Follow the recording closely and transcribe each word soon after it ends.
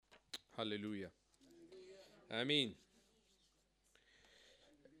هللويا. آمين.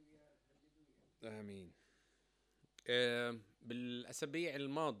 آمين. بالأسابيع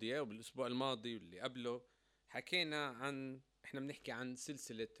الماضية وبالأسبوع الماضي واللي قبله احنا بنحكي عن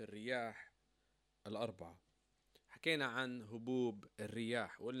سلسلة الرياح الأربعة. حكينا عن هبوب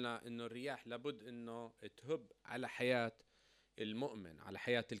الرياح، وقلنا إنه الرياح لابد إنه تهب على حياة المؤمن، على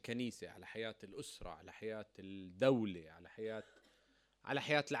حياة الكنيسة، على حياة الأسرة، على حياة الدولة، على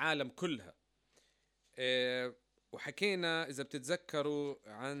حياة العالم كلها. وحكينا إذا بتتذكروا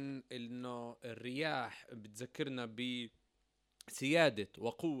عن إنه الرياح بتذكرنا بسيادة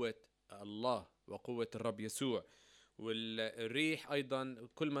وقوة الله وقوة الرب يسوع. والريح أيضا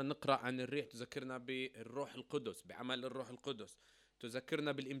كل ما نقرأ عن الريح تذكرنا بالروح القدس، بعمل الروح القدس،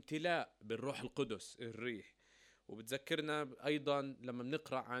 تذكرنا بالامتلاء بالروح القدس الريح. وبتذكرنا أيضا لما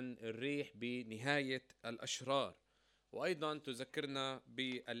بنقرأ عن الريح بنهاية الأشرار، وأيضا تذكرنا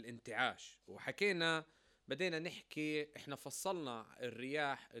بالانتعاش. وحكينا بدينا نحكي، احنا فصلنا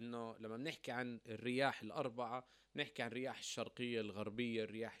الرياح انه لما بنحكي عن الرياح الاربعة نحكي عن الرياح الشرقية، الغربية،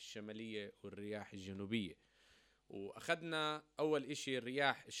 الرياح الشمالية والرياح الجنوبية. واخدنا اول اشي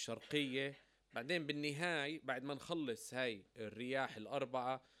الرياح الشرقية، بعدين بالنهاية بعد ما نخلص هاي الرياح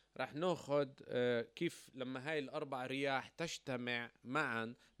الاربعة راح ناخد كيف لما هاي الاربع رياح تجتمع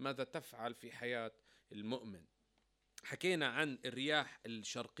معا ماذا تفعل في حياة المؤمن. حكينا عن الرياح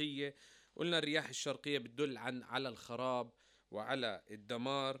الشرقية، قلنا الرياح الشرقية بتدل على الخراب وعلى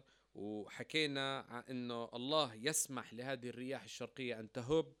الدمار. وحكينا عن انه الله يسمح لهذه الرياح الشرقية ان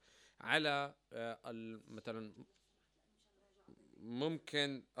تهب على مثلا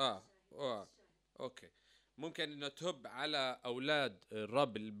ممكن اوكي، ممكن انه تهب على اولاد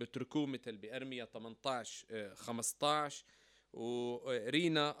الرب اللي بتركوه مثل بارميا 18 15.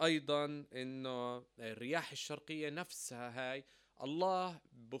 ورينا ايضا انه الرياح الشرقية نفسها هاي الله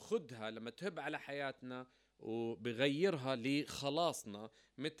بخدها لما تهب على حياتنا وبغيرها لخلاصنا،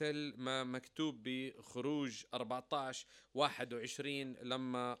 مثل ما مكتوب بخروج 14 21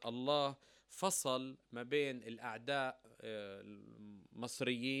 لما الله فصل ما بين الأعداء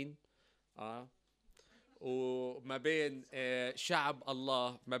المصريين وما بين شعب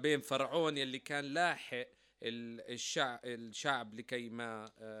الله، ما بين فرعون يلي كان لاحق الشعب لكي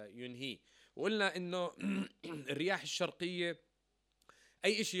ما ينهيه. وقلنا انه الرياح الشرقية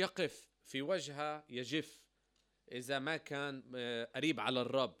اي اشي يقف في وجهها يجف إذا ما كان قريب على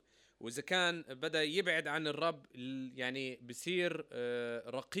الرب، وإذا كان بدأ يبعد عن الرب يعني بصير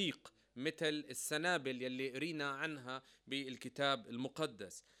رقيق مثل السنابل يلي قرينا عنها بالكتاب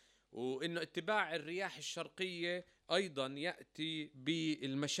المقدس. وإنه اتباع الرياح الشرقية أيضا يأتي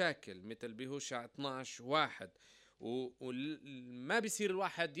بالمشاكل مثل بهوشع 12 واحد. وما بيصير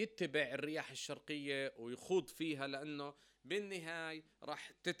الواحد يتبع الرياح الشرقية ويخوض فيها لأنه بالنهاية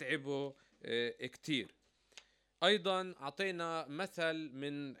راح تتعبه كتير. أيضا أعطينا مثل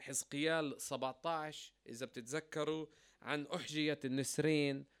من حزقيال 17 إذا بتتذكروا عن أحجية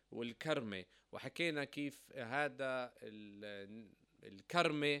النسرين والكرمة، وحكينا كيف هذا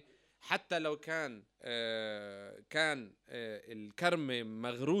الكرمة حتى لو كان الكرمة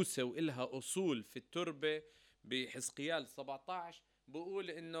مغروسة وإلها أصول في التربة. بحزقيال 17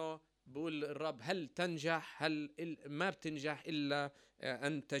 بقول الرب هل تنجح، هل ما بتنجح إلا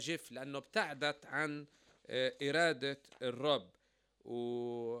أن تجف، لأنه ابتعدت عن إرادة الرب.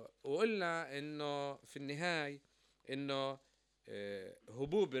 وقلنا إنه في النهاية إنه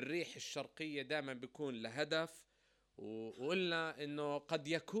هبوب الريح الشرقية دائما بيكون لهدف. وقلنا إنه قد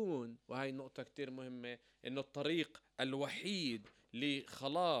يكون، وهي نقطة كتير مهمة، إنه الطريق الوحيد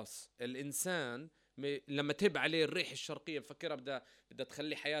لخلاص الإنسان لما تهب عليه الريح الشرقية بفكرها بدها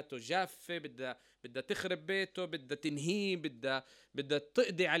تخلي حياته جافة، بدها تخرب بيته، بدها تنهيه، بدها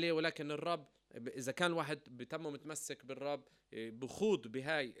تقضي عليه. ولكن الرب إذا كان واحد بتمه متمسك بالرب بخوض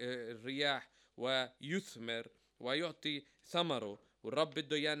بهاي الرياح ويثمر ويعطي ثمره. والرب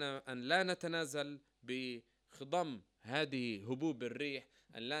بده إيانا أن لا نتنازل بخضم هذه هبوب الريح،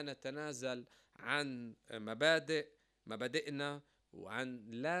 أن لا نتنازل عن مبادئنا، وعن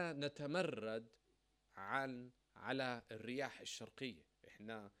لا نتمرد على الرياح الشرقية.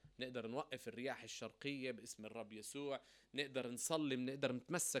 احنا نقدر نوقف الرياح الشرقية باسم الرب يسوع، نقدر نصلي، نقدر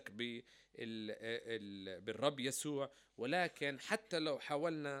نتمسك بالرب يسوع. ولكن حتى لو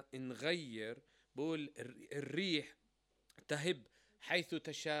حاولنا نغير، بقول الريح تهب حيث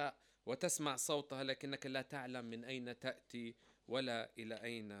تشاء وتسمع صوتها، لكنك لا تعلم من أين تأتي ولا إلى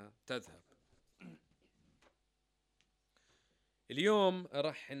أين تذهب. اليوم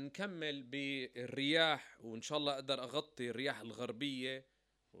رح نكمل بالرياح، وإن شاء الله أقدر أغطي الرياح الغربية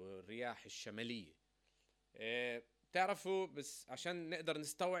والرياح الشمالية. تعرفوا بس عشان نقدر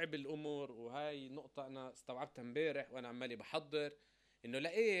نستوعب الأمور، وهاي نقطة أنا استوعبتها امبارح وأنا عمالي بحضر، إنه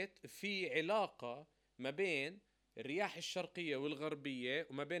لقيت في علاقة ما بين الرياح الشرقية والغربية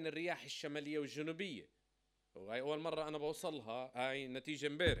وما بين الرياح الشمالية والجنوبية. وهي أول مرة أنا بوصلها، هاي نتيجة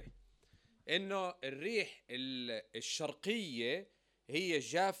امبارح، إنه الريح الشرقية هي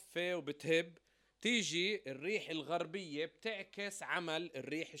جافة وبتهب، تيجي الريح الغربية بتعكس عمل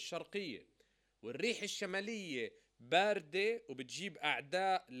الريح الشرقية، والريح الشمالية باردة وبتجيب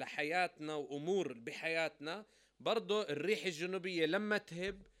أعداء لحياتنا وأمور بحياتنا. برضو الريح الجنوبية لما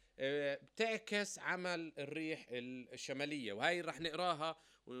تهب بتعكس عمل الريح الشمالية، وهي رح نقراها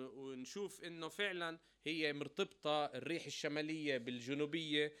ونشوف إنه فعلا هي مرتبطة، الريح الشمالية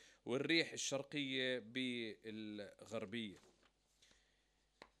بالجنوبية والريح الشرقية بالغربية.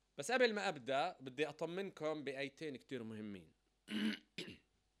 بس قبل ما أبدأ بدي أطمنكم بآيتين كتير مهمين.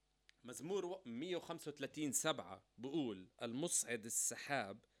 مزمور 135:7 بقول: المصعد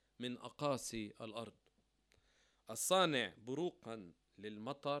السحاب من أقاصي الأرض، الصانع بروقا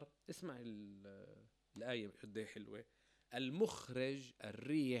للمطر. اسمع الآية قد حلوة: المخرج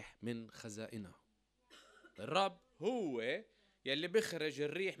الريح من خزائنه. الرب هو يلي بيخرج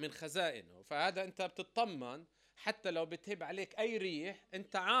الريح من خزائنه، فهذا انت بتطمن حتى لو بتهب عليك اي ريح،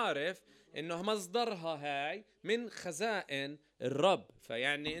 انت عارف انه مصدرها هاي من خزائن الرب.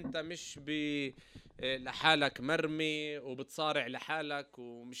 فيعني انت مش لحالك مرمي وبتصارع لحالك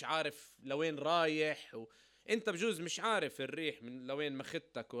ومش عارف لوين رايح، انت بجوز مش عارف الريح من لوين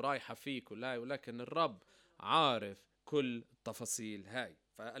مخدتك ورايحة فيك ولا، ولكن الرب عارف كل التفاصيل هاي.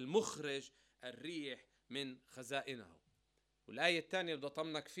 فالمخرج الريح من خزائنه. والآية الثانية اللي بدي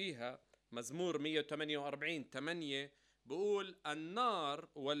أطمنك فيها مزمور 148:8 بقول: النار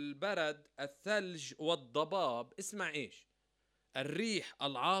والبرد الثلج والضباب. اسمع إيش؟ الريح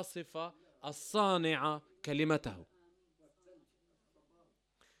العاصفة الصانعة كلمته.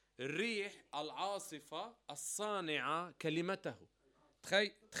 الريح العاصفة الصانعة كلمته.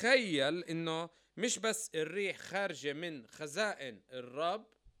 تخيل إنه مش بس الريح خارجة من خزائن الرب،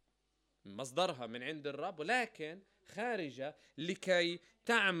 مصدرها من عند الرب، ولكن خارجة لكي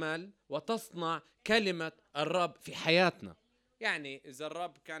تعمل وتصنع كلمة الرب في حياتنا. يعني إذا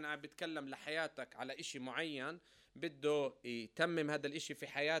الرب كان عم بيتكلم لحياتك على إشي معين، بده يتمم هذا الإشي في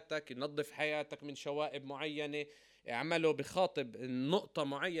حياتك، ينظف حياتك من شوائب معينة، يعمله بخاطب نقطة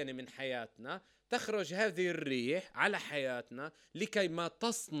معينة من حياتنا، تخرج هذه الريح على حياتنا لكي ما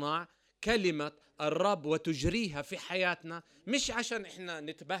تصنع كلمة الرب وتجريها في حياتنا، مش عشان إحنا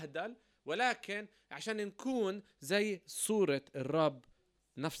نتبهدل، ولكن عشان نكون زي صورة الرب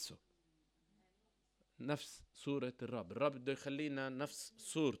نفسه، نفس صورة الرب. الرب بده يخلينا نفس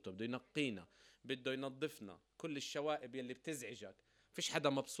صورته، بده ينقينا، بده ينظفنا كل الشوائب يلي بتزعجك. فيش حدا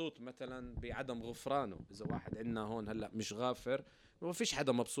مبسوط مثلا بعدم غفرانه. إذا واحد عندنا هون هلأ مش غافر، وفيش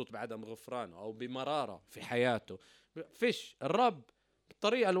حدا مبسوط بعدم غفرانه أو بمرارة في حياته. فيش. الرب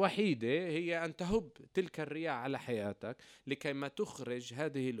الطريقة الوحيدة هي أن تهب تلك الرياح على حياتك لكي ما تخرج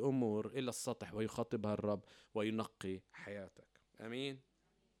هذه الأمور إلى السطح ويخاطبها الرب وينقي حياتك. أمين.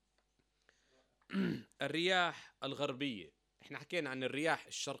 الرياح الغربية. احنا حكينا عن الرياح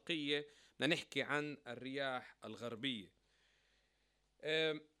الشرقية، بدنا نحكي عن الرياح الغربية.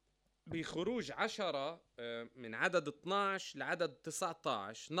 بخروج 10 من عدد 12 لعدد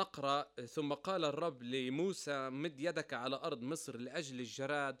 19 نقرأ: ثم قال الرب لموسى: مد يدك على أرض مصر لأجل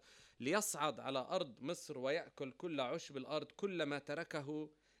الجراد ليصعد على أرض مصر ويأكل كل عشب الأرض كلما تركه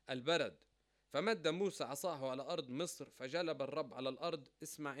البرد. فمد موسى عصاه على أرض مصر فجلب الرب على الأرض،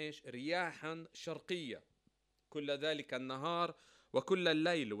 اسمع إيش، رياحا شرقية كل ذلك النهار وكل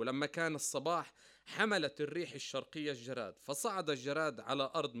الليل، ولما كان الصباح حملت الريح الشرقية الجراد، فصعد الجراد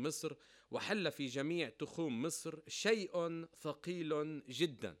على أرض مصر وحل في جميع تخوم مصر، شيء ثقيل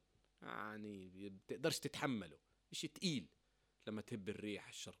جدا. يعني بتقدرش تتحمله، إشي تقيل لما تهب الريح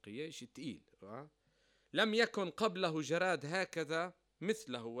الشرقية، إشي تقيل. لم يكن قبله جراد هكذا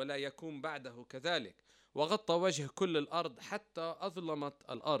مثله ولا يكون بعده كذلك، وغطى وجه كل الأرض حتى أظلمت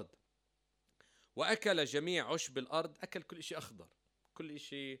الأرض، وأكل جميع عشب الأرض. أكل كل إشي أخضر، كل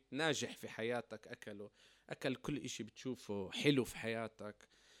إشي ناجح في حياتك أكله. أكل كل إشي بتشوفه حلو في حياتك،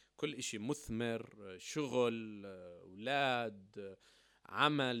 كل إشي مثمر، شغل، أولاد،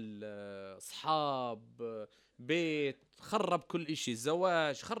 عمل، أصحاب، بيت. خرب كل إشي،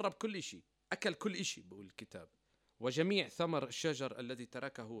 زواج، خرب كل إشي، أكل كل إشي بقول الكتاب. وجميع ثمر الشجر الذي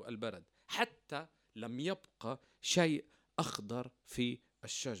تركه البرد، حتى لم يبقى شيء أخضر في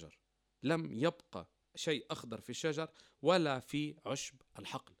الشجر. لم يبقى شيء أخضر في الشجر ولا في عشب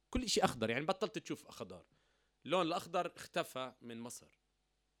الحقل. كل شيء أخضر، يعني بطلت تشوف أخضر. اللون الأخضر اختفى من مصر.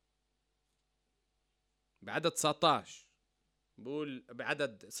 بعدد 19 بقول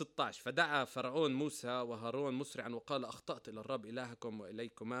بعدد 16: فدعا فرعون موسى وهارون مسرعا وقال: أخطأت إلى الرب إلهكم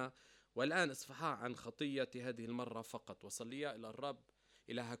وإليكما، والآن اصفحا عن خطيتي هذه المرة فقط، وصليا إلى الرب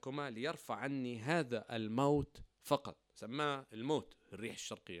إلهكما ليرفع عني هذا الموت فقط. سماه الموت الريح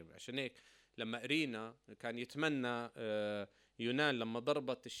الشرقية. عشان هيك لما قرينا كان يتمنى يونان لما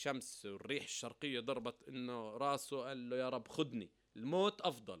ضربت الشمس والريح الشرقية ضربت إنه راسه، قال له: يا رب خدني، الموت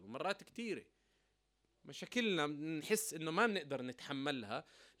أفضل. ومرات كتيرة مشاكلنا بنحس إنه ما بنقدر نتحملها،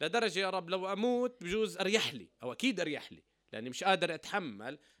 لدرجة يا رب لو أموت بجوز أريح لي، أو أكيد أريح لي، لأني مش قادر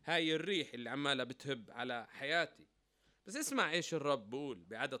أتحمل هاي الريح اللي عمالة بتهب على حياتي. بس اسمع إيش الرب بقول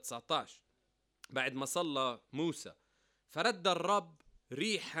بعدد 19 بعد ما صلى موسى: فرد الرب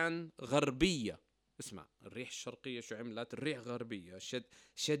ريحا غربية. اسمع، الريح الشرقية شو عملت؟ الريح غربية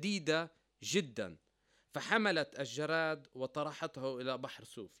شديدة جدا، فحملت الجراد وطرحته إلى بحر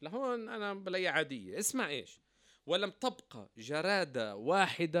سوف. لهون أنا بلاقي عادية. اسمع إيش: ولم تبقى جرادة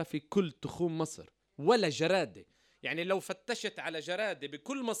واحدة في كل تخوم مصر. ولا جرادة، يعني لو فتشت على جرادة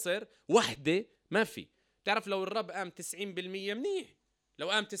بكل مصر وحدة ما في. تعرف لو الرب قام 90% منيح، لو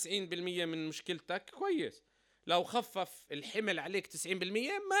قام 90% من مشكلتك كويس، لو خفف الحمل عليك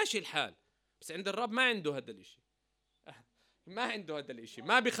 90% ماشي الحال. بس عند الرب ما عنده هذا الاشي، ما عنده هذا الاشي،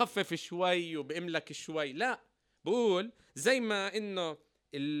 ما بخفف شوي وبإملك شوي، لا. بقول زي ما انه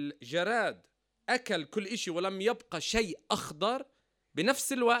الجراد اكل كل اشي ولم يبقى شيء اخضر،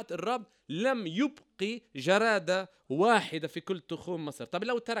 بنفس الوقت الرب لم يبقي جرادة واحدة في كل تخوم مصر. طب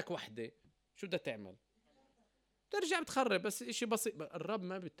لو ترك واحدة شو بدها تعمل؟ ترجع بتخرب. بس اشي بسيط، الرب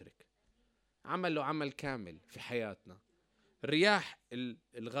ما بترك، عمله عمل كامل في حياتنا. الرياح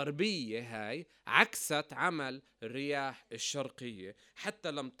الغربية هاي عكست عمل الرياح الشرقية،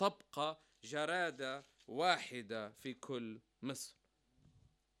 حتى لم تبقى جرادة واحدة في كل مصر.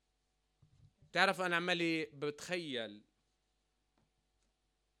 تعرف أنا عمالي بتخيل،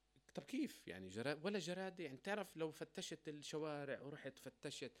 طب كيف يعني ولا جرادة؟ يعني تعرف لو فتشت الشوارع ورحت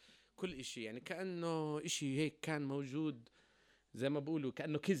فتشت كل إشي، يعني كأنه إشي هيك كان موجود، زي ما بقولوا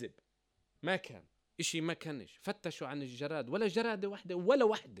كأنه كذب، ما كان إشي، ما كانش. فتشوا عن الجراد، ولا جرادة واحدة، ولا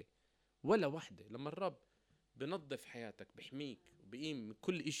واحدة، ولا واحدة. لما الرب بنظف حياتك، بحميك وبقيم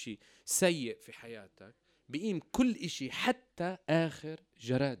كل إشي سيء في حياتك، بقيم كل إشي حتى آخر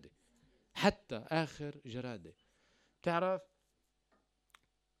جرادة، حتى آخر جرادة. تعرف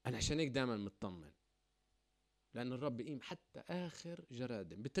أنا عشان هيك دائما مطمن، لأن الرب بقيم حتى آخر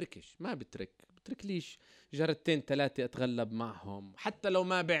جرادة، بتركش، ما بترك ليش جرادتين 3 أتغلب معهم حتى لو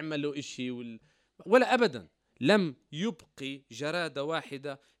ما بيعملوا إشي ولا أبدا. لم يبقي جرادة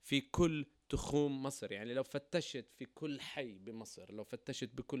واحدة في كل تخوم مصر. يعني لو فتشت في كل حي بمصر، لو فتشت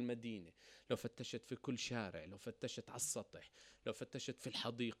بكل مدينة، لو فتشت في كل شارع، لو فتشت على السطح، لو فتشت في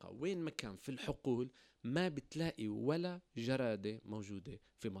الحديقة، وين ما كان في الحقول، ما بتلاقي ولا جرادة موجودة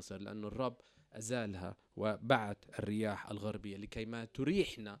في مصر، لأن الرب أزالها وبعث الرياح الغربية لكي ما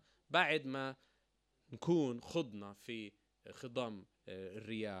تريحنا بعد ما نكون خضنا في خضم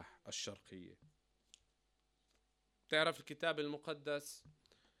الرياح الشرقية. تعرف الكتاب المقدس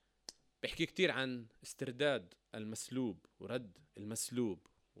بيحكي كتير عن استرداد المسلوب ورد المسلوب،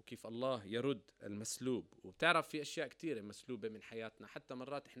 وكيف الله يرد المسلوب. وبتعرف في أشياء كتيرة مسلوبة من حياتنا، حتى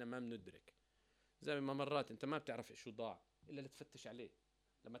مرات إحنا ما بندرك. زي ما مرات أنت ما بتعرف شو ضاع إلا لتفتش عليه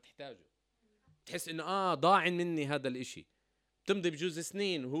لما تحتاجه، تحس إنه ضاع مني هذا الإشي. تمضي بجوز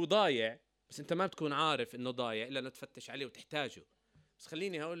سنين وهو ضايع، بس أنت ما بتكون عارف إنه ضايع إلا تفتش عليه وتحتاجه. بس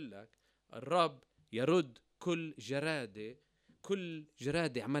خليني هقول لك، الرب يرد كل جرادة، كل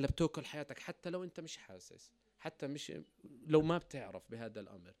جرادة عمالة بتوكل حياتك، حتى لو أنت مش حاسس، حتى مش لو ما بتعرف بهذا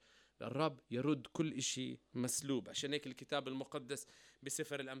الأمر. الرب يرد كل إشي مسلوب. عشان هيك الكتاب المقدس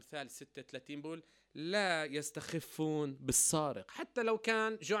بسفر الأمثال 36 بقول: لا يستخفون بالسارق، حتى لو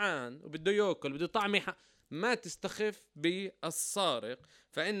كان جوعان وبده يأكل بده طعمي، ما تستخف بالسارق،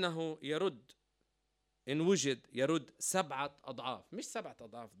 فإنه يرد إن وجد، يرد 7 أضعاف، مش 7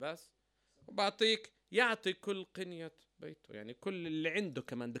 أضعاف بس، وبعطيك يعطي كل قنية بيته. يعني كل اللي عنده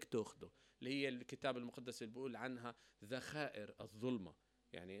كمان بدك تأخذه، اللي هي الكتاب المقدس اللي بيقول عنها ذخائر الظلمة.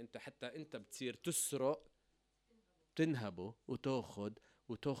 يعني أنت حتى أنت بتصير تسرق، تنهبه وتأخذ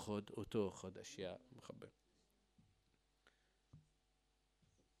وتأخذ أشياء مخبئة.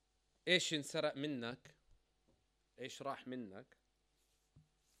 إيش انسرق منك؟ إيش راح منك؟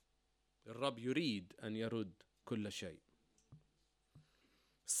 الرب يريد أن يرد كل شيء.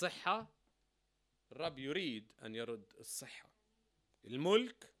 الصحة، الرب يريد أن يرد الصحة.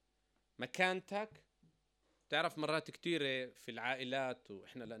 الملك، مكانتك. تعرف مرات كتيرة في العائلات،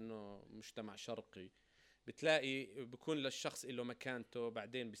 وإحنا لأنه مجتمع شرقي، بتلاقي بكون للشخص له مكانته،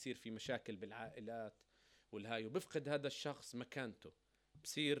 بعدين بصير في مشاكل بالعائلات، والهاي، وبفقد هذا الشخص مكانته،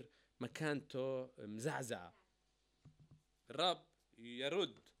 بصير مكانته مزعزعة. الرب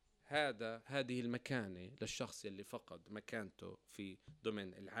يرد هذه المكانة للشخص اللي فقد مكانته في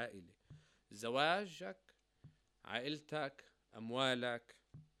ضمن العائلة. زواجك، عائلتك، أموالك،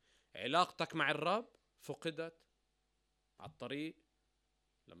 علاقتك مع الرب فقدت على الطريق.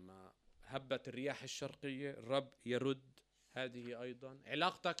 لما هبت الرياح الشرقية الرب يرد هذه أيضا.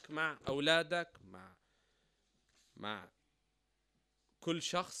 علاقتك مع أولادك، مع كل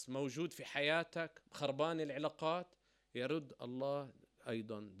شخص موجود في حياتك، خربان العلاقات، يرد الله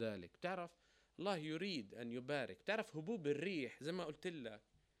أيضا ذلك. تعرف الله يريد أن يبارك. تعرف هبوب الريح زي ما قلت لك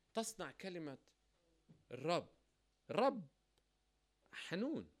تصنع كلمة الرب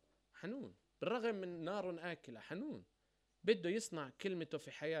حنون بالرغم من نار آكلة، حنون بده يصنع كلمته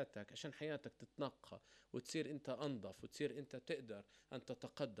في حياتك عشان حياتك تتنقى وتصير انت انظف وتصير انت تقدر ان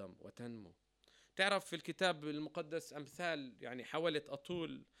تتقدم وتنمو. تعرف في الكتاب المقدس امثال، يعني حاولت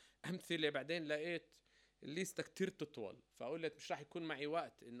اطول امثله بعدين لقيت الليسته كتير تطول، فقلت مش راح يكون معي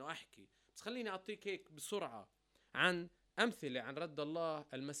وقت انه احكي، بس خليني اعطيك هيك بسرعه عن امثله عن رد الله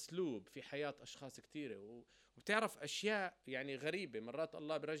المسلوب في حياه اشخاص كثيره. وبتعرف اشياء يعني غريبه، مرات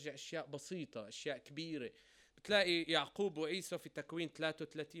الله برجع اشياء بسيطه، اشياء كبيره. بتلاقي يعقوب وعيسى في تكوين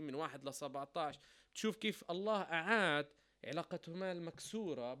 33 من 1 ل 17، تشوف كيف الله أعاد علاقتهما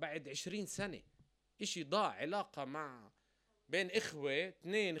المكسورة بعد 20 سنة. إشي ضاع، علاقة مع بين إخوة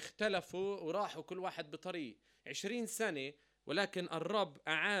اثنين اختلفوا وراحوا كل واحد بطريق 20 سنة، ولكن الرب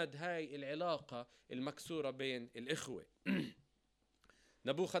أعاد هاي العلاقة المكسورة بين الإخوة.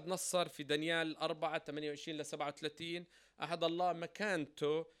 نبوخذ نصر في دانيال الاربعة 28 ل 37 أحد الله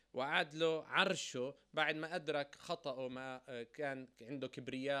مكانته وعاد له عرشه بعد ما أدرك خطأه، ما كان عنده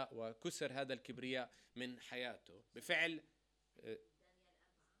كبرياء وكسر هذا الكبرياء من حياته بفعل.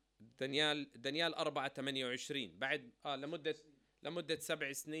 دانيال 4 28 بعد لمدة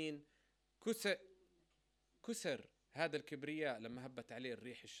 7 سنين كسر هذا الكبرياء لما هبت عليه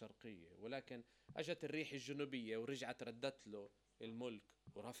الريح الشرقية، ولكن أجت الريح الجنوبية ورجعت ردت له الملك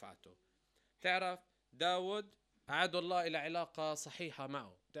ورفعته. تعرف داود عاد الله إلى علاقة صحيحة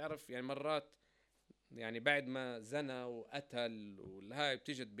معه. تعرف يعني مرات يعني بعد ما زنى وقتل، والهاي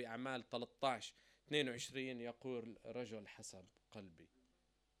بتجد بأعمال 13 22 يقول رجل حسب قلبي.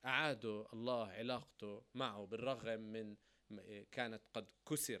 أعادوا الله علاقته معه بالرغم من كانت قد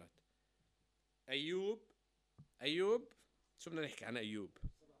كسرت. أيوب شو بدنا نحكي عن أيوب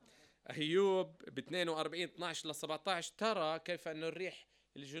ب 42 12 ل 17 ترى كيف أن الريح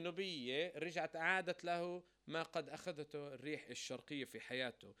الجنوبية رجعت أعادت له ما قد أخذته الريح الشرقية في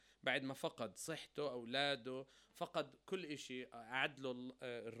حياته بعد ما فقد صحته، أولاده، فقد كل إشي. أعد له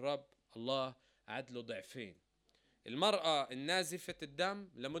الرب الله أعد له ضعفين. المرأة النازفة الدم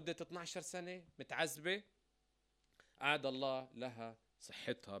لمدة 12 سنة متعذبة، أعد الله لها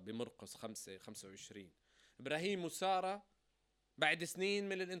صحتها بمرقس 5:25. إبراهيم وسارة بعد سنين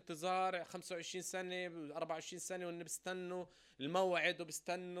من الانتظار 25 سنة 24 سنة وإن بيستنوا الموعد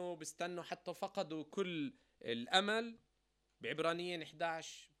وبيستنوا حتى فقدوا كل الأمل. بعبرانيين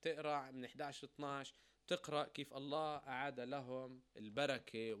 11 بتقرأ من 11 12 بتقرأ كيف الله أعاد لهم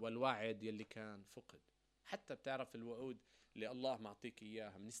البركة والوعد يلي كان فقد. حتى بتعرف الوعود اللي الله معطيك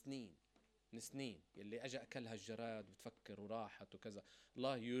إياها من سنين يلي أجا أكلها الجراد وتفكر وراحت وكذا.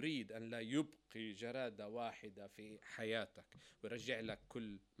 الله يريد أن لا يبقي جرادة واحدة في حياتك ويرجع لك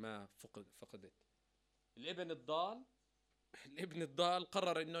كل ما فقدت. الابن الضال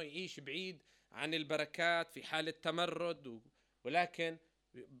قرر أنه يعيش بعيد عن البركات في حالة تمرد، ولكن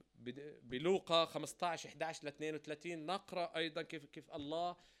بلوقا 15 11 ل 32 نقرأ أيضا كيف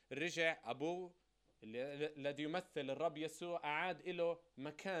الله رجع أبوه الذي يمثل الرب يسوع، أعاد له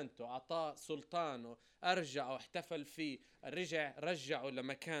مكانته، أعطاه سلطانه، أرجعه، احتفل فيه، رجعه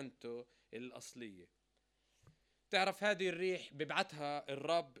لمكانته الأصلية. تعرف هذه الريح ببعتها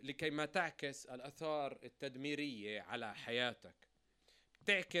الرب لكي ما تعكس الآثار التدميرية على حياتك،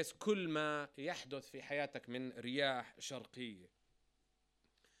 تعكس كل ما يحدث في حياتك من رياح شرقية.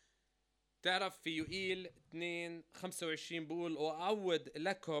 تعرف في يوئيل 2:25 بقول وأعود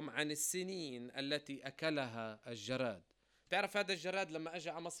لكم عن السنين التي أكلها الجراد. تعرف هذا الجراد لما أجى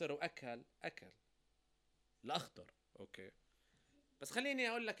على مصر وأكل الأخضر، أوكي، بس خليني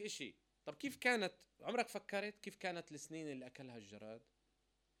أقول لك إشي. طب كيف كانت، عمرك فكرت كيف كانت السنين اللي أكلها الجراد؟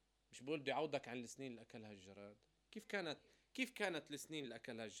 مش بقول بدي أعوضك عن السنين اللي أكلها الجراد. كيف كانت السنين اللي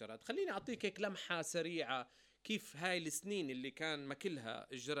أكلها الجراد؟ خليني أعطيك هيك لمحة سريعة كيف هاي السنين اللي كان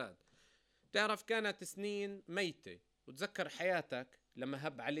ماكلها الجراد. تعرف كانت سنين ميتة، وتذكر حياتك لما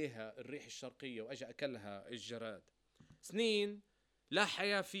هب عليها الريح الشرقية وأجا أكلها الجراد. سنين لا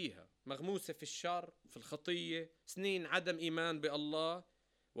حياة فيها، مغموسة في الشر، في الخطية، سنين عدم إيمان بالله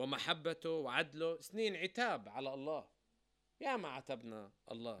ومحبته وعدله، سنين عتاب على الله. يا ما عتبنا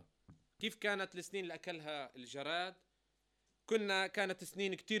الله. كيف كانت السنين اللي أكلها الجراد؟ كانت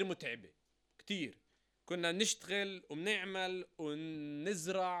سنين كتير متعبة، كتير. كنا نشتغل وبنعمل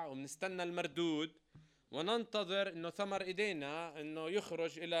ونزرع وبنستنى المردود، وننتظر انه ثمر ايدينا انه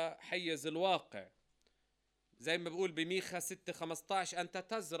يخرج الى حيز الواقع. زي ما بقول بميخا 6:15: انت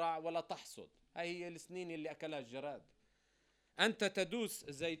تزرع ولا تحصد. هاي هي السنين اللي اكلها الجراد. انت تدوس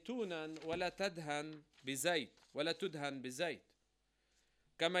زيتونا ولا تدهن بزيت، ولا تدهن بزيت.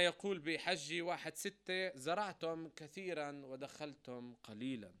 كما يقول بحج 1:6: زرعتم كثيرا ودخلتم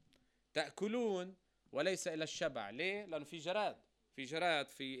قليلا، تأكلون وليس إلى الشبع. ليه؟ لأنه في جراد، في جراد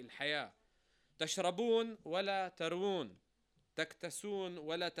في الحياة. تشربون ولا تروون، تكتسون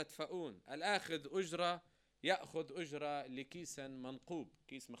ولا تدفؤون. الآخذ أجرة يأخذ أجرة لكيس منقوب.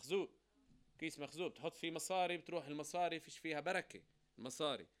 كيس مخزوق، كيس مخزوق تحط فيه مصاري، بتروح المصاري فيش فيها بركة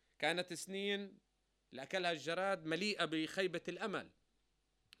المصاري. كانت سنين اللي أكلها الجراد مليئة بخيبة الأمل،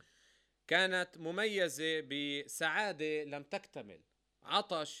 كانت مميزة بسعادة لم تكتمل،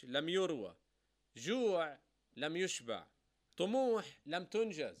 عطش لم يروى، جوع لم يشبع، طموح لم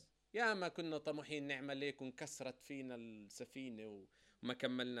تنجز. يا ما كنا طموحين نعمل هيك وانكسرت فينا السفينة وما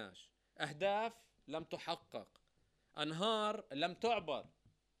كملناش. أهداف لم تحقق، أنهار لم تعبر،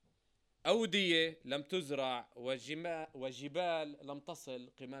 أودية لم تزرع، وجبال لم تصل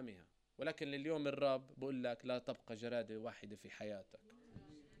قمامها. ولكن لليوم الرب بقول لك لا تبقى جرادة واحدة في حياتك.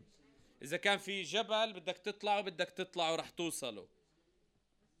 إذا كان في جبل بدك تطلع وبدك تطلع ورح توصله.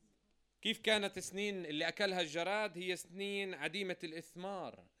 كيف كانت سنين اللي أكلها الجراد؟ هي سنين عديمة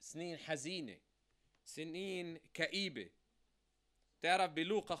الإثمار، سنين حزينة، سنين كئيبة. تعرف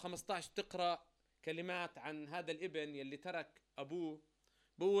بلوقا 15 تقرأ كلمات عن هذا الابن يلي ترك أبوه.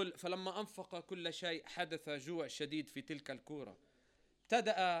 بقول: فلما أنفق كل شيء حدث جوع شديد في تلك الكورة.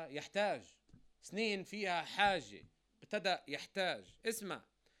 ابتدأ يحتاج، سنين فيها حاجة، ابتدأ يحتاج. اسمع: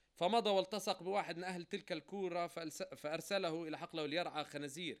 فمضى والتصق بواحد من أهل تلك الكورة فأرسله إلى حقله ليرعى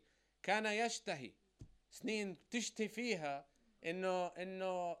خنازير. كان يشتهي، سنين تشتهي فيها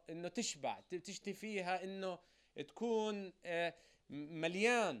إنه تشبع، تشتهي فيها إنه تكون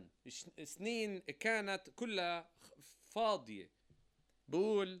مليان. سنين كانت كلها فاضية.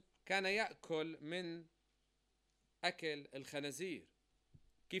 بقول كان يأكل من أكل الخنازير.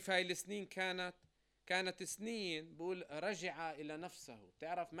 كيف هاي السنين كانت سنين بقول رجع إلى نفسه.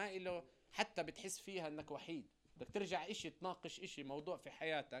 تعرف ما إله حتى بتحس فيها أنك وحيد، بدك ترجع إشي تناقش إشي موضوع في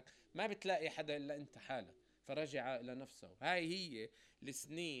حياتك، ما بتلاقي حدا إلا أنت حالك. فرجع إلى نفسه. هاي هي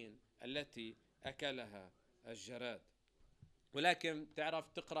السنين التي أكلها الجراد. ولكن تعرف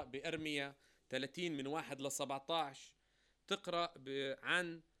تقرأ بأرميا 30 من 1-17 تقرأ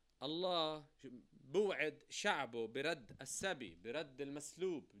عن الله بوعد شعبه برد السبي، برد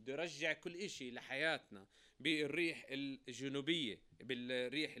المسلوب، بده يرجع كل إشي لحياتنا بالريح الجنوبية،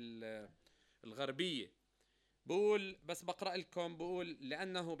 بالريح الغربية. بقول بس بقرأ لكم، بقول: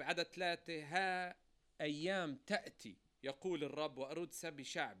 لأنه بعدد 3: ها أيام تأتي يقول الرب وأرد سبي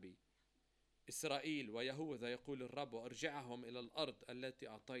شعبي إسرائيل ويهوذا يقول الرب وأرجعهم إلى الأرض التي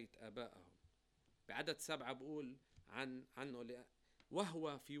أعطيت آبائهم. بعدد 7 بقول عنه: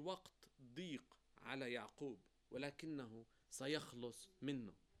 وهو في وقت ضيق على يعقوب ولكنه سيخلص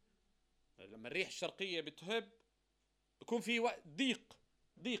منه. لما الريح الشرقية بتهب بكون في وقت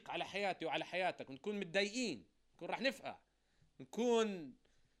ضيق على حياتي وعلى حياتك، ونكون متضايقين، نكون رح نفقع، نكون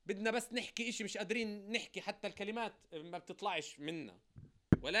بدنا بس نحكي إشي مش قادرين نحكي، حتى الكلمات ما بتطلعش منا.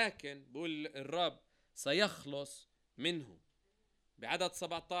 ولكن بقول الرب سيخلص منه. بعدد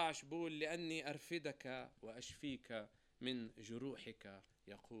 17 بقول: لأني أرفدك وأشفيك من جروحك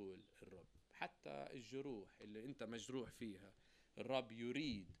يقول الرب. حتى الجروح اللي أنت مجروح فيها الرب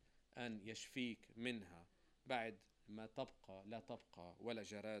يريد أن يشفيك منها بعد ما لا تبقى ولا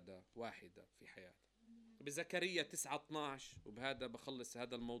جرادة واحدة في حياتك. بزكريا 9:12 وبهذا بخلص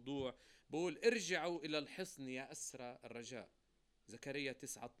هذا الموضوع بقول: ارجعوا إلى الحصن يا أسرى الرجاء. زكريا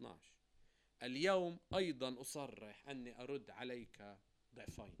 9:12: اليوم أيضا أصرح أني أرد عليك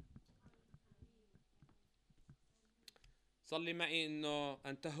ضعفين. صلي معي إنه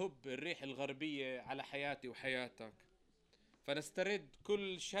أن تهب الريح الغربية على حياتي وحياتك، فنسترد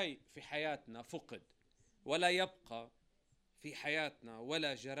كل شيء في حياتنا فقد، ولا يبقى في حياتنا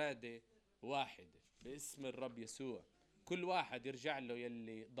ولا جرادة واحدة باسم الرب يسوع. كل واحد يرجع له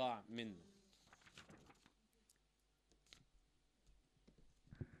يلي ضاع منه.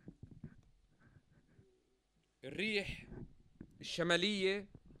 الريح الشمالية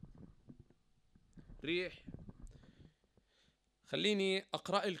ريح خليني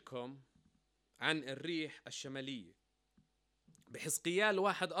أقرأ لكم عن الريح الشمالية. بحزقيال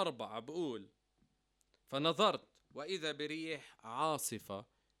 1:4 بقول: فنظرت وإذا بريح عاصفة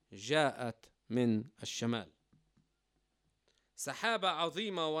جاءت من الشمال، سحابة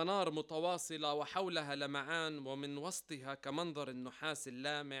عظيمة ونار متواصلة وحولها لمعان، ومن وسطها كمنظر النحاس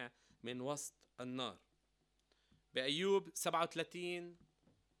اللامع من وسط النار. بأيوب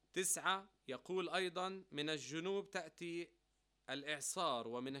 37:9 يقول أيضا: من الجنوب تأتي الإعصار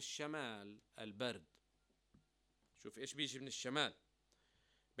ومن الشمال البرد. شوف إيش بيجي من الشمال.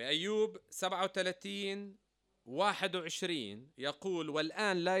 بأيوب 37:21 يقول: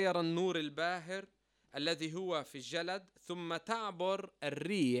 والآن لا يرى النور الباهر الذي هو في الجلد، ثم تعبر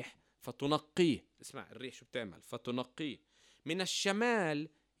الريح فتنقيه. اسمع الريح شو بتعمل، فتنقيه. من الشمال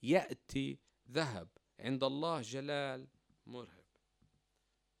يأتي ذهب، عند الله جلال مرهب.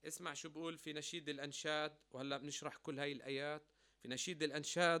 اسمع شو بقول في نشيد الأنشاد، وهلأ بنشرح كل هاي الآيات. في نشيد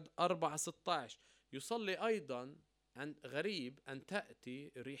الأنشاد 4:16 يصلي أيضا عن غريب أن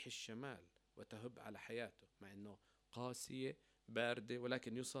تأتي ريح الشمال وتهب على حياته، مع أنه قاسية باردة،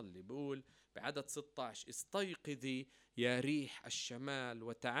 ولكن يصلي. بقول بعدد 16: استيقظي يا ريح الشمال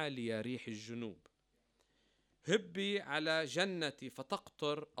وتعالي يا ريح الجنوب، هبي على جنتي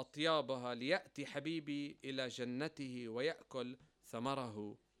فتقطر أطيابها، ليأتي حبيبي إلى جنته ويأكل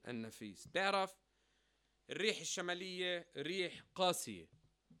ثمره النفيس. تعرف الريح الشمالية ريح قاسية،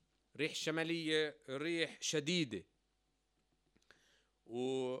 ريح شمالية ريح شديدة.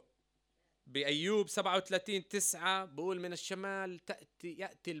 وبأيوب 37:9 بقول: من الشمال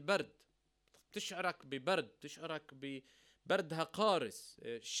يأتي البرد، تشعرك ببرد، تشعرك ببردها قارس.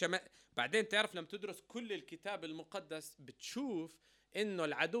 بعدين تعرف لما تدرس كل الكتاب المقدس بتشوف إنه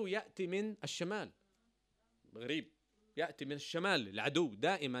العدو يأتي من الشمال. غريب، يأتي من الشمال. العدو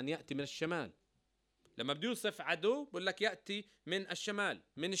دائما يأتي من الشمال. لما بده يوصف عدو بقول لك يأتي من الشمال،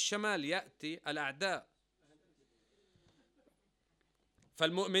 من الشمال يأتي الأعداء.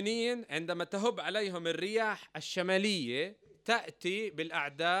 فالمؤمنين عندما تهب عليهم الرياح الشمالية تأتي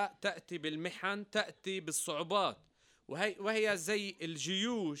بالأعداء، تأتي بالمحن، تأتي بالصعوبات، وهي زي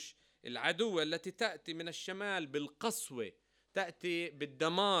الجيوش العدوة التي تأتي من الشمال بالقسوة، تأتي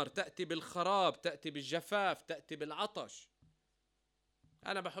بالدمار، تأتي بالخراب، تأتي بالجفاف، تأتي بالعطش.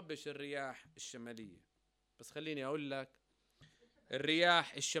 أنا بحبش الرياح الشمالية، بس خليني أقول لك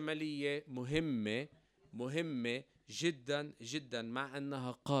الرياح الشمالية مهمة جدا جدا، مع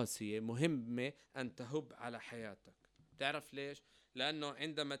أنها قاسية مهمة أن تهب على حياتك. تعرف ليش؟ لأنه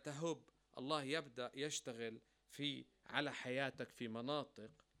عندما تهب الله يبدأ يشتغل على حياتك في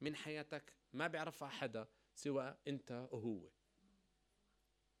مناطق من حياتك ما بيعرفها حدا سوى أنت وهو.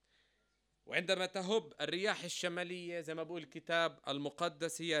 وعندما تهب الرياح الشمالية زي ما بقول الكتاب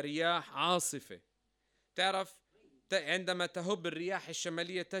المقدس هي رياح عاصفة. تعرف عندما تهب الرياح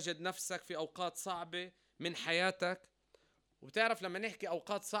الشمالية تجد نفسك في أوقات صعبة من حياتك. وبتعرف لما نحكي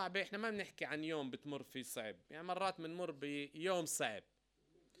أوقات صعبة إحنا ما بنحكي عن يوم بتمر فيه صعب، يعني مرات بنمر بيوم صعب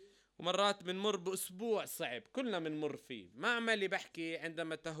ومرات بنمر بأسبوع صعب، كلنا بنمر فيه. ما عمالي بحكي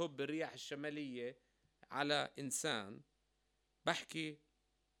عندما تهب الرياح الشمالية على إنسان، بحكي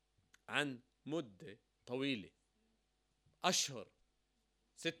عن مدة طويلة، أشهر،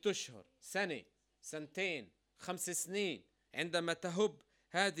 6 أشهر، سنة، سنتين، 5 سنين. عندما تهب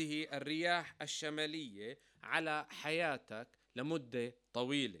هذه الرياح الشمالية على حياتك لمدة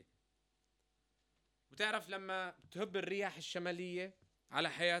طويلة. وتعرف لما تهب الرياح الشمالية على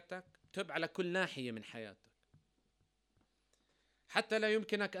حياتك تهب على كل ناحية من حياتك، حتى لا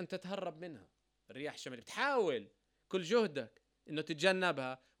يمكنك أن تتهرب منها. الرياح الشمالية بتحاول كل جهدك أنه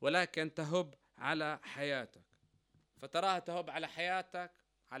تتجنبها، ولكن تهب على حياتك. فتراها تهب على حياتك،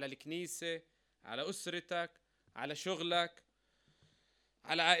 على الكنيسة، على أسرتك، على شغلك،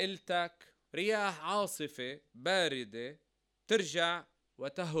 على عائلتك. رياح عاصفة باردة ترجع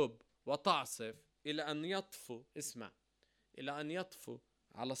وتهب وتعصف إلى أن يطفو، اسمع، إلى أن يطفو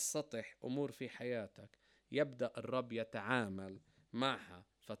على السطح أمور في حياتك. يبدأ الرب يتعامل معها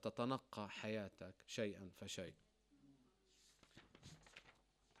فتتنقى حياتك شيئا فشيء.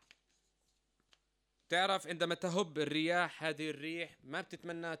 تعرف عندما تهب الرياح، هذه الريح ما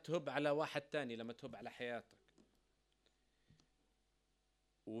بتتمنى تهب على واحد تاني لما تهب على حياتك.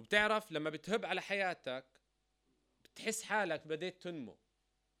 وبتعرف لما بتهب على حياتك بتحس حالك بديت تنمو،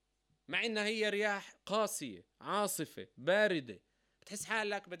 مع انها هي رياح قاسية عاصفة باردة، بتحس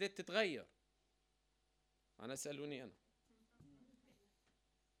حالك بديت تتغير. أنا اسألوني أنا،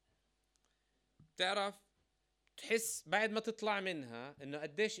 بتعرف تحس بعد ما تطلع منها إنه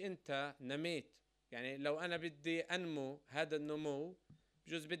قديش أنت نميت. يعني لو أنا بدي أنمو هذا النمو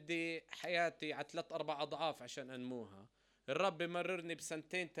بجوز بدي حياتي على 3-4 أضعاف عشان أنموها، الرب مررني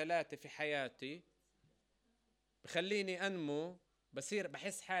بسنتين 3 في حياتي، بخليني أنمو،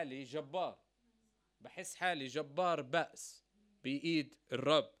 بحس حالي جبار، بحس حالي جبار بأس بإيد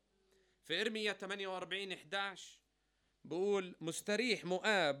الرب. في إرميا 48:11 بقول: مستريح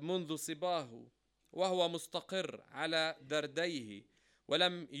مؤاب منذ صباه، وهو مستقر على درديه،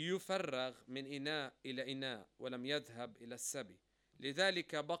 ولم يفرغ من إناء إلى إناء، ولم يذهب إلى السبي،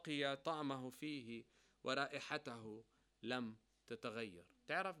 لذلك بقي طعمه فيه ورائحته لم تتغير.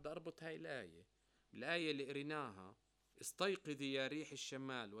 تعرف بدي أربط هاي الآية اللي قريناها: استيقظي يا ريح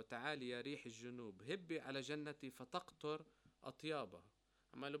الشمال وتعالي يا ريح الجنوب، هبي على جنتي فتقطر أطيابها.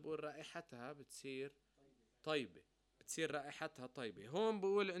 عمال بقول رائحتها بتصير طيبة، بتصير رائحتها طيبة. هون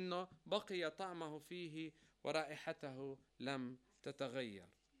بقول إنه بقي طعمه فيه ورائحته لم تتغير.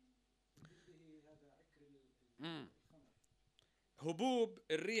 هبوب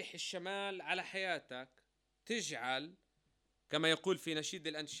الريح الشمال على حياتك تجعل، كما يقول في نشيد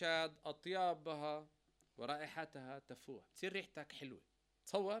الأنشاد: أطيابها ورائحتها تفوح. تصير ريحتك حلوة.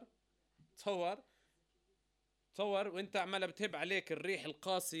 تصور تصور تصور وانت عمالة بتهب عليك الريح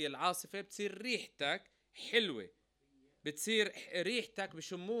القاسية العاصفة، بتصير ريحتك حلوة، بتصير ريحتك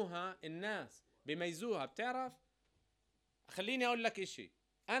بشموها الناس، بيميزوها. بتعرف، خليني اقول لك اشي: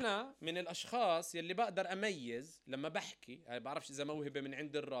 انا من الاشخاص يلي بقدر اميز لما بحكي، يعني بعرفش اذا موهبة من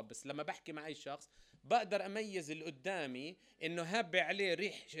عند الرب، بس لما بحكي مع اي شخص بقدر اميز اللي قدامي انه هابة عليه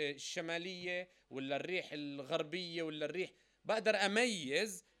ريح الشمالية ولا الريح الغربية ولا الريح. بقدر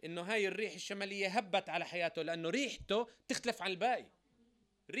اميز انه هاي الريح الشمالية هبت على حياته، لانه ريحته تختلف عن الباقي.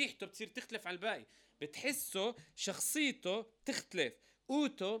 ريحته بتصير تختلف عن الباقي، بتحسه شخصيته تختلف،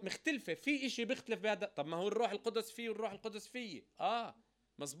 قوته مختلفة، في اشي بيختلف بهذا. طب ما هو الروح القدس فيه والروح القدس فيه،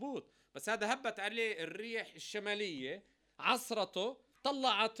 مزبوط، بس هذا هبت عليه الريح الشمالية، عصرته،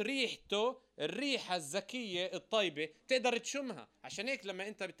 طلعت ريحته، الريحة الذكية الطيبة، تقدر تشمها. عشان هيك لما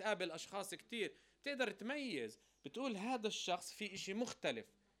انت بتقابل اشخاص كتير بتقدر تميز، بتقول هذا الشخص في اشي مختلف.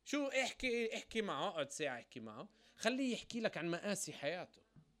 شو، احكي معه، اقعد ساعة احكي معه، خليه يحكي لك عن مآسي حياته،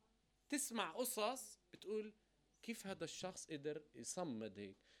 تسمع قصص بتقول كيف هذا الشخص قدر يصمد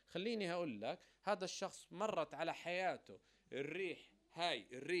هيك. خليني هقول لك، هذا الشخص مرت على حياته الريح، هاي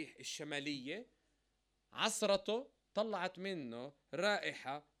الريح الشمالية، عصرته، طلعت منه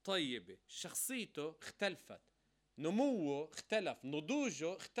رائحة طيبة، شخصيته اختلفت، نموه اختلف،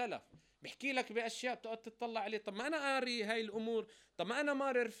 نضوجه اختلف، بحكي لك بأشياء بتقعد تطلع عليه: طب ما أنا قاري هاي الأمور، طب ما أنا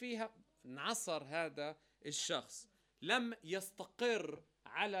مارر فيها. انعصر هذا الشخص، لم يستقر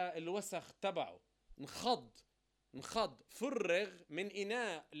على الوسخ تبعه، انخض، فرغ من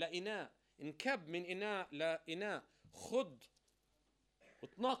إناء لإناء، انكب من إناء لإناء، خض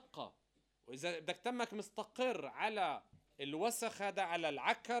وتنقى. وإذا بدك تمك مستقر على الوسخ هذا، على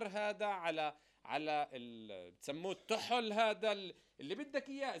العكر هذا، على بتسموه التحل هذا اللي بدك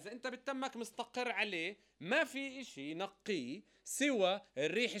إياه، إذا أنت بتمك مستقر عليه، ما في إشي ينقيه سوى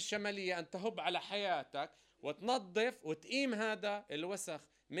الريح الشمالية أن تهب على حياتك وتنظف وتقيم هذا الوسخ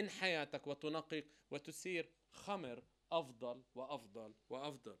من حياتك وتنقيك وتسير خمر أفضل وأفضل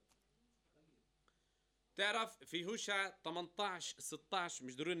وأفضل. تعرف في هوشع 18-16،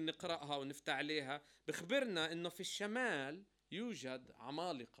 مش ضروري نقرأها ونفتح عليها، بخبرنا انه في الشمال يوجد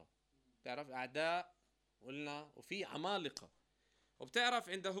عمالقة. تعرف اعداء قلنا، وفي عمالقة. وبتعرف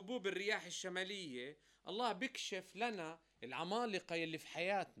عند هبوب الرياح الشمالية الله بيكشف لنا العمالقة يلي في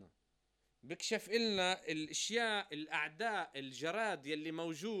حياتنا، بيكشف لنا الاشياء، الاعداء، الجراد يلي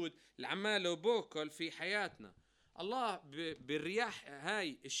موجود العماله وبوكل في حياتنا. الله بالرياح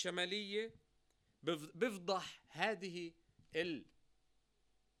هاي الشمالية بفضح هذه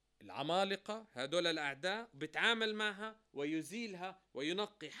العمالقة، هدول الأعداء، بتعامل معها ويزيلها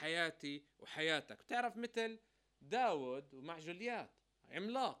وينقي حياتي وحياتك. بتعرف مثل داود ومع جوليات،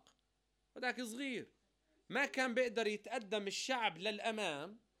 عملاق وذاك صغير، ما كان بيقدر يتقدم الشعب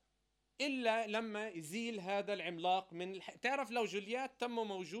للأمام إلا لما يزيل هذا العملاق من تعرف لو جوليات تمه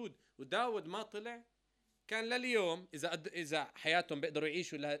موجود وداود ما طلع، كان لليوم إذا حياتهم بيقدروا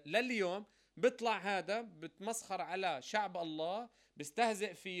يعيشوا لليوم، بيطلع هذا بتمسخر على شعب الله،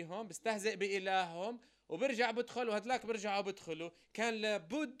 بيستهزئ فيهم، بيستهزئ بإلههم، وبرجع بدخل، وهدلاك برجعوا بدخلوا. كان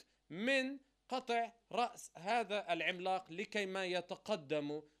لابد من قطع رأس هذا العملاق لكي ما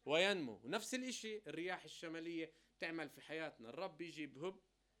يتقدم وينمو. ونفس الاشي الرياح الشمالية تعمل في حياتنا، الرب بيجي بهب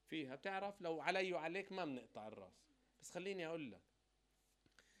فيها. بتعرف لو علي وعليك ما بنقطع الرأس، بس خليني أقول لك،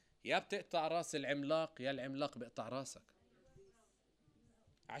 يا بتقطع راس العملاق يا العملاق بيقطع راسك.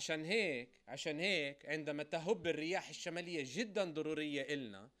 عشان هيك عندما تهب الرياح الشمالية جدا ضرورية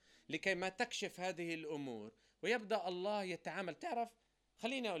إلنا لكي ما تكشف هذه الأمور ويبدأ الله يتعامل. تعرف،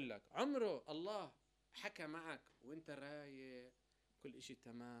 خليني أقول لك، عمره الله حكى معك وانت رايق كل اشي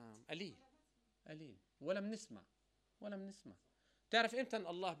تمام، قليل ولا بنسمع. تعرف امتى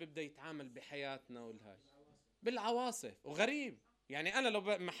الله بيبدأ يتعامل بحياتنا والهاي؟ بالعواصف. وغريب يعني انا لو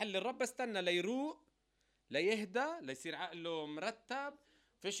محل الرب بستنى ليروق، ليهدى، ليصير عقله مرتب،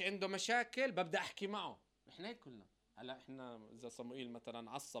 فيش عنده مشاكل، ببدأ احكي معه. احنا هيك كلنا. هلا احنا اذا صموئيل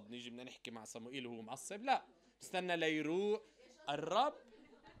مثلا عصب نيجي بدنا نحكي مع صموئيل وهو معصب؟ لا، استنى ليروق. الرب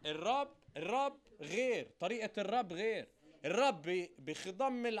الرب غير، طريقة الرب غير. الرب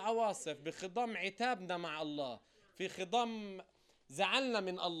بخضم العواصف، بخضم عتابنا مع الله، في خضم زعلنا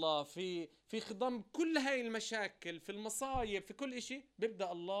من الله، في خضم كل هاي المشاكل، في المصايب، في كل اشي،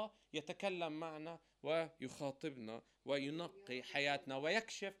 بيبدأ الله يتكلم معنا ويخاطبنا وينقي حياتنا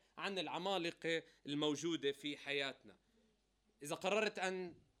ويكشف عن العمالقة الموجودة في حياتنا. إذا قررت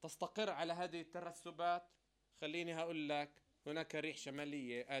أن تستقر على هذه الترسبات، خليني هقول لك هناك ريح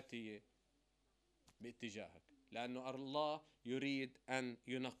شمالية آتية باتجاهك، لأنه الله يريد أن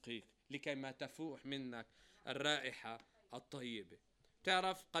ينقيك لكي ما تفوح منك الرائحة الطيبة.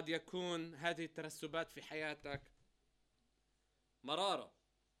 تعرف قد يكون هذه الترسبات في حياتك مرارة،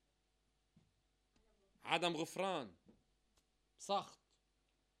 عدم غفران، سخط.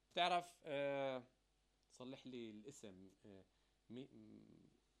 تعرف صلح لي الاسم، مي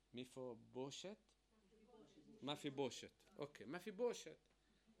ميفو بوشت، ما في بوشت، اوكي، ما في بوشت.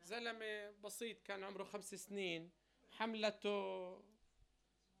 زلمة بسيط كان عمره 5 سنين، حملته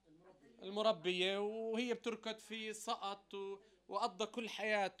المربية وهي بتركض فيه، سقط وقضى كل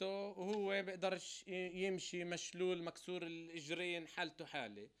حياته وهو بيقدرش يمشي، مشلول، مكسور الإجرين، حالته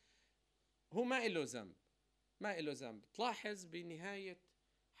حالة. هو ما إله ذنب، ما إله ذنب. تلاحظ بنهاية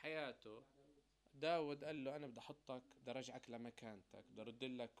حياته داود قال له أنا بدي أحطك، بدي أرجعك لمكانتك، بدي أرد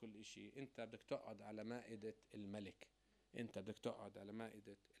لك كل إشي، أنت بدك تقعد على مائدة الملك، أنت بدك تقعد على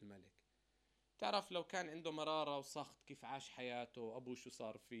مائدة الملك. تعرف لو كان عنده مرارة وسخط كيف عاش حياته، وأبوه شو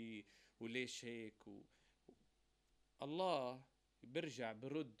صار فيه وليش هيك الله برجع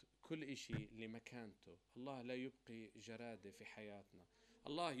برد كل إشي لمكانته. الله لا يبقي جرادة في حياتنا.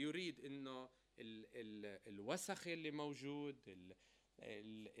 الله يريد إنه الوسخ اللي موجود،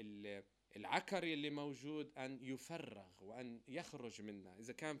 العكر اللي موجود أن يفرغ وأن يخرج منا.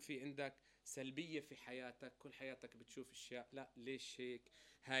 إذا كان في عندك سلبية في حياتك، كل حياتك بتشوف أشياء لا ليش هيك،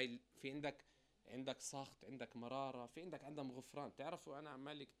 هاي في عندك سخط، عندك مرارة، في عندك عدم غفران. تعرفوا أنا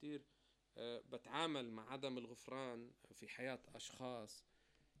عمالي كتير بتعامل مع عدم الغفران في حياة أشخاص.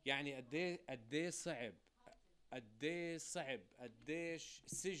 يعني قديه صعب، قديش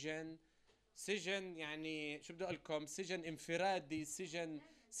سجن يعني شو بدي اقول لكم، سجن انفرادي،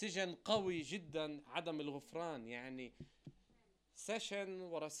 سجن قوي جدا عدم الغفران. يعني سيشن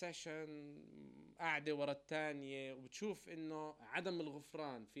ورا سيشن، قاعدة ورا الثانية، وبتشوف انه عدم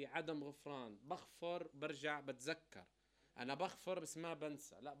الغفران، في عدم غفران. بغفر برجع بتذكر، انا بغفر بس ما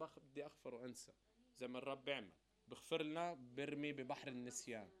بنسى، لا بدي اغفر وانسى زي ما الرب بيعمل، بغفر لنا برمي ببحر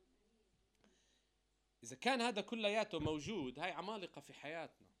النسيان. اذا كان هذا كلياته موجود، هاي عمالقة في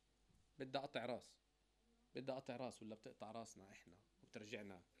حياتنا، بدها قطع راس، بدها قطع راس، ولا بتقطع راسنا احنا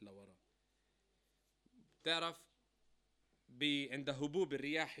وبترجعنا لورا. بتعرف عند هبوب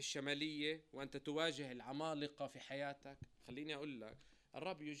الرياح الشمالية وأنت تواجه العمالقة في حياتك، خليني أقول لك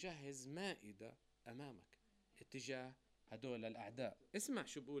الرب يجهز مائدة أمامك اتجاه هدول الأعداء. اسمع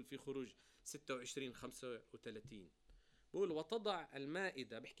شو بقول في خروج 26:35، بقول وتضع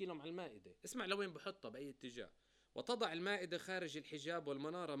المائدة، بحكي لهم على المائدة، اسمع لوين بحطها بأي اتجاه. وتضع المائدة خارج الحجاب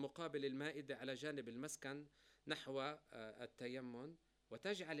والمنارة مقابل المائدة على جانب المسكن نحو التيمن،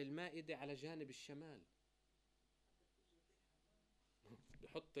 وتجعل المائدة على جانب الشمال.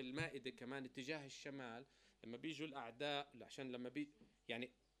 بحط المائدة كمان اتجاه الشمال لما بيجوا الأعداء، عشان لما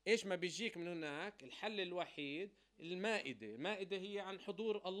يعني إيش ما بيجيك من هناك، الحل الوحيد المائدة هي عن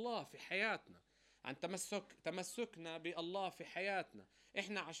حضور الله في حياتنا، عن تمسكنا بالله في حياتنا.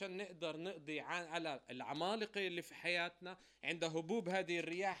 إحنا عشان نقدر نقضي على العمالقة اللي في حياتنا، عند هبوب هذه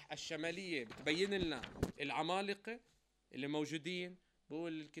الرياح الشمالية بتبين لنا العمالقة اللي موجودين.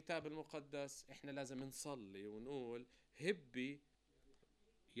 بقول الكتاب المقدس إحنا لازم نصلي ونقول هبي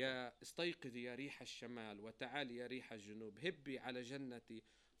يا استيقظي يا ريح الشمال، وتعالي يا ريح الجنوب، هبي على جنتي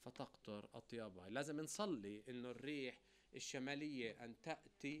فتقطر أطيابها. لازم نصلي إنه الريح الشمالية أن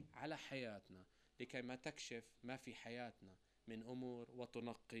تأتي على حياتنا لكي ما تكشف ما في حياتنا من أمور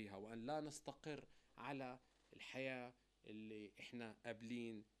وتنقيها، وأن لا نستقر على الحياة اللي إحنا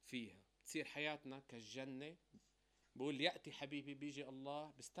قابلين فيها. تصير حياتنا كالجنة. بقول يأتي حبيبي، بيجي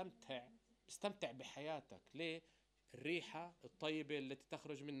الله بستمتع بحياتك. ليه؟ الريحة الطيبة التي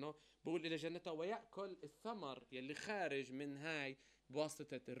تخرج منه، بقول إلى جنته ويأكل الثمر يلي خارج من هاي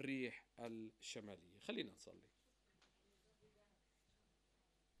بواسطة الريح الشمالية. خلينا نصلي.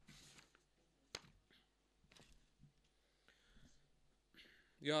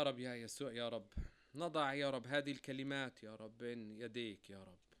 يا رب يا يسوع، يا رب نضع يا رب هذه الكلمات يا رب بين يديك يا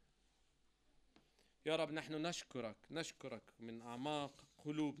رب. يا رب نحن نشكرك من أعماق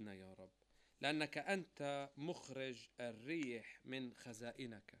قلوبنا يا رب، لأنك أنت مخرج الريح من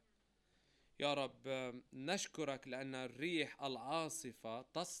خزائنك يا رب. نشكرك لأن الريح العاصفة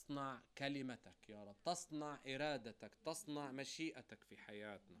تصنع كلمتك يا رب، تصنع إرادتك، تصنع مشيئتك في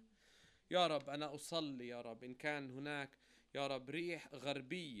حياتنا يا رب. أنا أصلي يا رب إن كان هناك يا رب ريح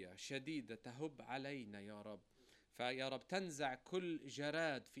غربية شديدة تهب علينا يا رب، فيا رب تنزع كل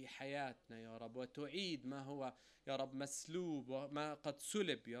جراد في حياتنا يا رب، وتعيد ما هو يا رب مسلوب وما قد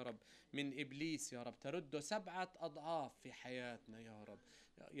سلب يا رب من إبليس يا رب، ترده 7 أضعاف في حياتنا يا رب.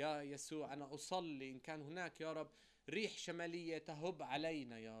 يا يسوع أنا أصلي إن كان هناك يا رب ريح شمالية تهب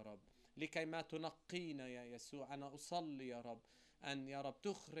علينا يا رب لكي ما تنقينا يا يسوع، أنا أصلي يا رب أن يا رب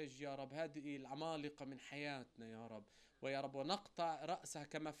تخرج يا رب هذه العمالقة من حياتنا يا رب، ويا رب ونقطع رأسها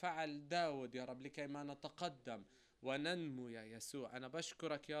كما فعل داود يا رب لكي ما نتقدم وننمو يا يسوع. أنا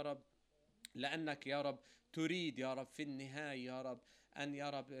بشكرك يا رب لأنك يا رب تريد يا رب في النهاية يا رب أن يا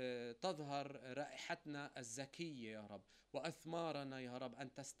رب تظهر رائحتنا الزكية يا رب، وأثمارنا يا رب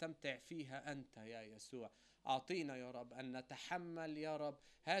أن تستمتع فيها أنت يا يسوع. أعطينا يا رب أن نتحمل يا رب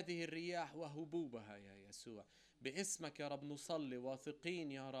هذه الرياح وهبوبها يا يسوع. باسمك يا رب نصلي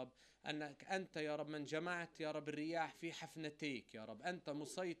واثقين يا رب أنك أنت يا رب من جمعت يا رب الرياح في حفنتيك يا رب، أنت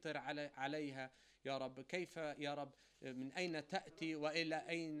مسيطر عليها يا رب. كيف يا رب من أين تأتي وإلى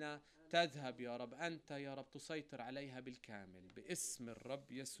أين تذهب يا رب، أنت يا رب تسيطر عليها بالكامل باسم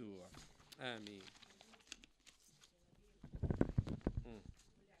الرب يسوع، آمين.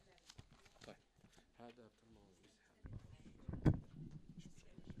 طيب هذا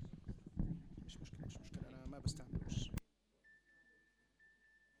مش مشكلة أنا ما بستعملوش.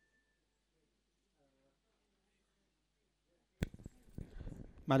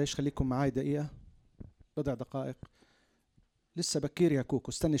 معلش خليكم معاي دقيقة، بضع دقائق. لسه بكير يا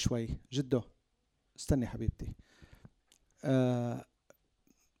كوكو، استني شوي. جدو استني حبيبتي.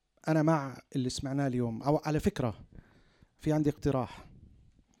 أنا مع اللي سمعناه اليوم. أو على فكرة في عندي اقتراح،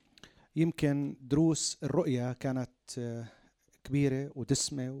 يمكن دروس الرؤية كانت كبيرة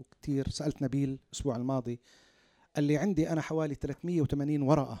ودسمة وكتير. سألت نبيل الأسبوع الماضي قال لي عندي أنا حوالي 380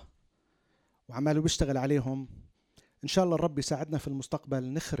 ورقة وعماله بيشتغل عليهم. إن شاء الله الرب يساعدنا في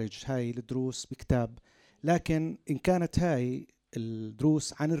المستقبل نخرج هاي الدروس بكتاب، لكن إن كانت هاي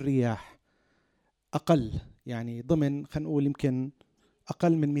الدروس عن الرياح أقل، يعني ضمن خلينا نقول يمكن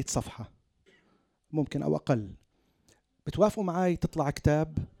أقل من 100 صفحة ممكن أو أقل، بتوافقوا معاي تطلع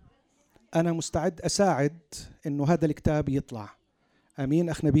كتاب؟ أنا مستعد أساعد إنه هذا الكتاب يطلع. أمين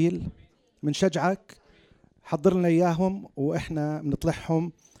أخ نبيل؟ منشجعك، حضر لنا إياهم وإحنا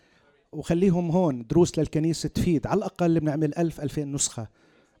بنطلعهم وخليهم هون دروس للكنيسة تفيد. على الأقل بنعمل 1000-2000 نسخة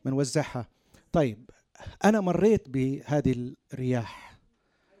بنوزعها. طيب أنا مريت بهذه الرياح،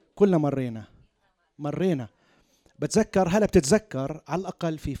 كلنا مرينا. بتذكر، هلا بتتذكر على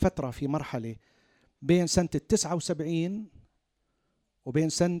الأقل في فترة، في مرحلة بين سنة 79 وبين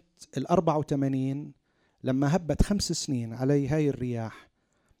سنة 84 لما هبت 5 سنين علي هاي الرياح،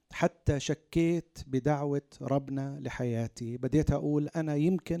 حتى شكيت بدعوة ربنا لحياتي. بديت أقول أنا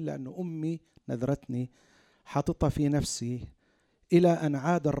يمكن لأنه أمي نذرتني حاططها في نفسي، إلى أن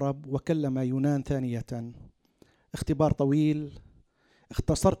عاد الرب وكلم يونان ثانية. اختبار طويل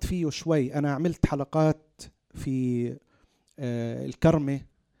اختصرت فيه شوي. أنا عملت حلقات في الكرمة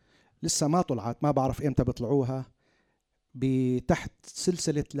لسه ما طلعت، ما بعرف إمتى بيطلعوها، بتحت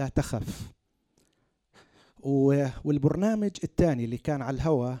سلسلة لا تخف. والبرنامج الثاني اللي كان على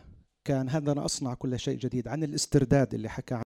الهواء كان هذا أنا أصنع كل شيء جديد، عن الاسترداد اللي حكى